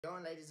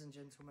Going, ladies and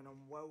gentlemen,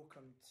 and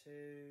welcome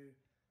to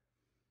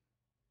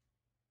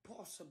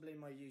possibly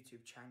my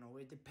YouTube channel.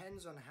 It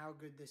depends on how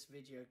good this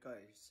video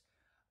goes.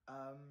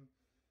 I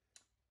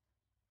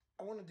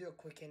want to do a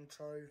quick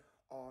intro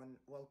on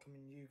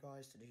welcoming you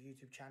guys to the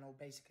YouTube channel.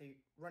 Basically,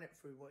 run it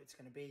through what it's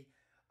going to be.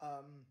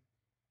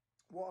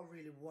 What I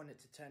really wanted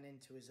to turn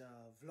into is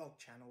a vlog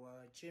channel,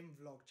 a gym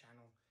vlog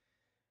channel.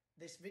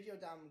 This video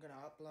that I'm going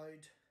to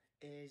upload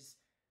is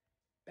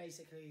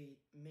basically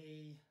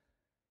me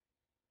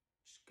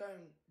just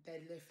going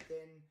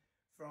deadlifting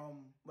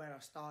from where I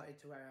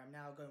started to where I am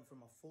now, going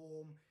from a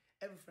form,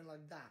 everything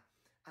like that.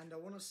 And I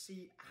want to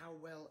see how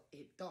well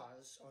it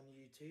does on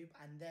YouTube.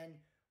 And then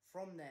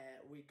from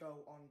there, we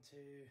go on to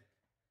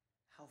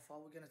how far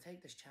we're going to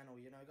take this channel,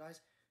 you know,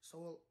 guys.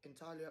 So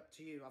entirely up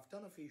to you. I've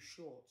done a few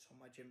shorts on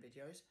my gym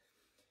videos.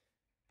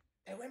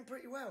 They went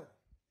pretty well.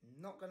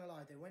 Not going to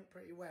lie, they went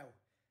pretty well.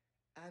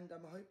 And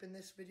I'm hoping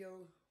this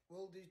video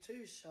will do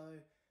too. So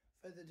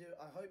further ado,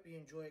 I hope you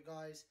enjoy it,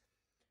 guys.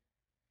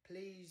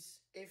 Please,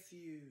 if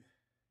you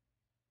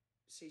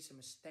see some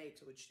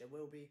mistakes, which there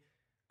will be,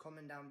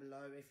 comment down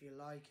below. If you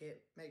like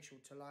it, make sure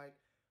to like,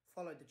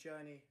 follow the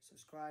journey,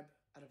 subscribe.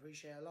 I'd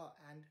appreciate it a lot,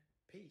 and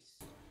peace.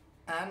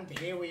 And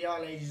here we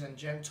are, ladies and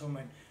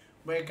gentlemen.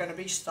 We're going to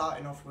be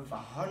starting off with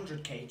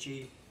 100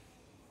 kg,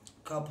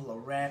 couple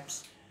of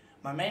reps.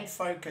 My main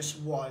focus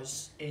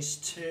is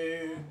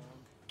to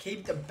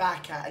keep the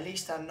back at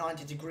least a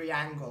 90-degree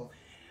angle.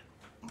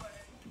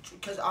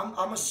 Because I'm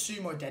a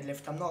sumo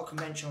deadlifter, I'm not a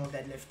conventional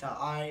deadlifter.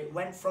 I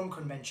went from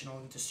conventional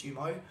into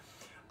sumo.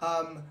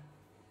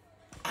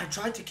 I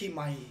tried to keep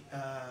my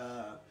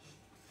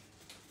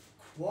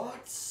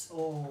quads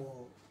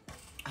or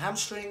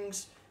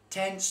hamstrings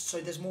tense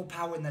so there's more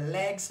power in the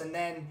legs, and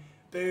then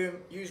boom,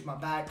 use my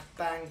back,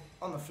 bang,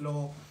 on the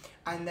floor.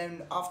 And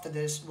then after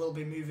this, we'll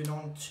be moving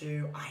on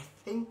to, I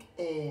think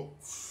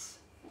it's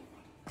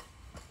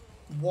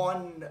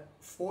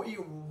 140,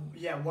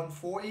 yeah,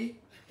 140.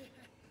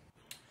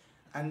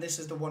 And this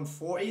is the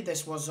 140.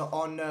 This was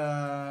on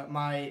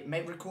my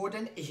mate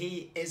recording.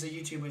 He is a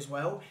YouTuber as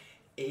well.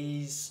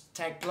 He's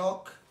Tech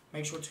Block.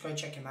 Make sure to go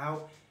check him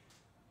out.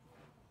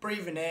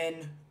 Breathing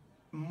in,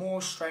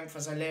 more strength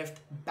as I lift.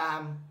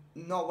 Bam,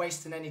 not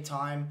wasting any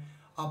time.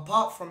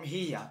 Apart from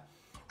here,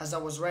 as I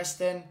was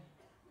resting,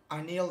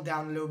 I kneeled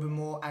down a little bit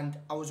more and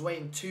I was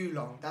waiting too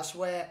long. That's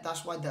why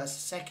the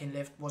second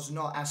lift was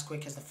not as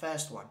quick as the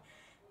first one,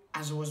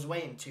 as I was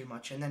waiting too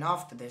much. And then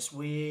after this,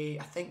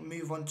 I think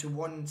move on to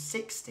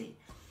 160.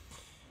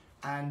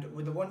 And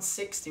with the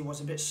 160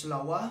 was a bit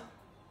slower,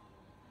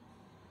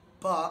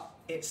 but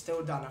it's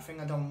still done. I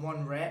think I done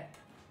one rep,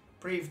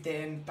 breathed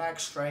in, back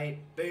straight,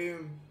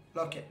 boom,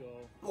 lock it.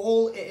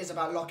 All it is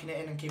about locking it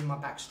in and keeping my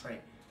back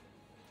straight.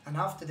 And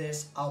after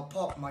this, I'll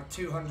pop my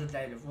 200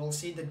 deadlift. We'll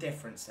see the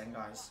difference then,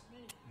 guys.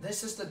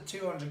 This is the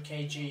 200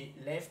 kg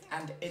lift,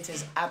 and it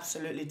is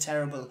absolutely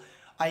terrible.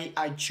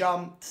 I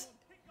jumped.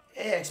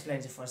 It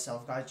explains it for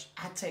itself, guys.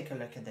 Take a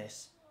look at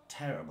this.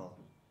 Terrible.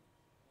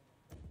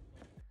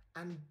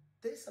 And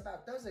this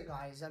about does it,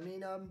 guys. I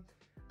mean,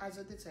 as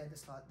I did say at the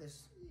start,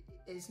 this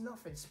is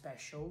nothing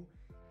special.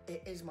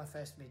 It is my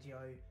first video.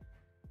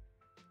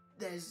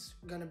 There's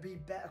gonna be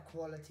better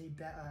quality,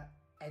 better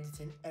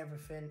editing,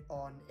 everything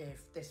on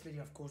if this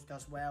video, of course,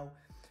 does well.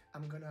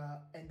 I'm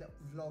gonna end up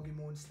vlogging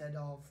more instead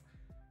of,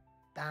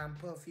 damn,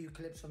 put a few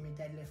clips of me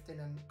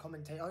deadlifting and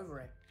commentate over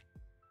it.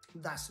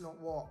 That's not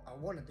what I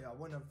want to do. I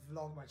want to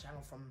vlog my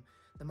channel from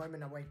the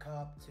moment I wake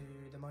up to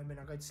the moment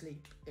I go to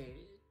sleep.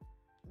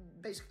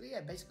 Basically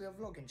a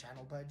vlogging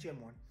channel, but a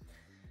gym one.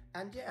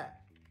 And yeah,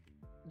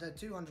 the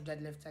 200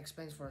 deadlift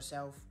explains for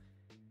itself.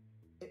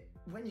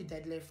 When you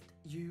deadlift,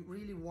 you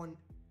really want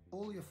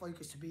all your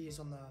focus to be is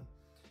on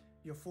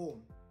your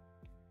form.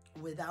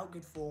 Without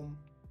good form,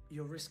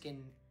 you're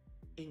risking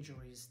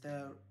injuries.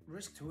 The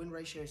risk to win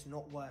ratio is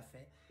not worth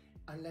it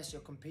unless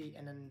you're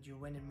competing and you're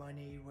winning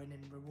money,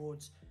 winning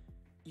rewards,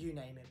 you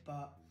name it.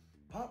 But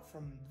apart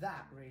from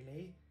that,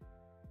 really,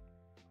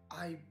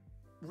 I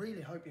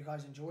really hope you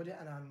guys enjoyed it,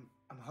 and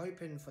I'm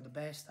hoping for the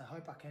best. I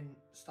hope I can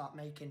start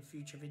making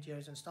future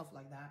videos and stuff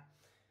like that.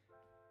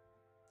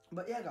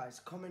 But yeah, guys,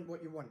 comment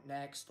what you want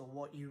next or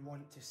what you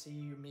want to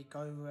see me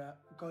go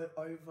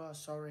over,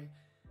 sorry.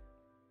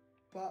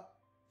 But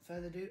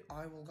further ado,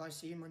 I will guys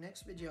see you in my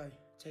next video.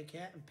 Take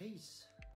care and peace.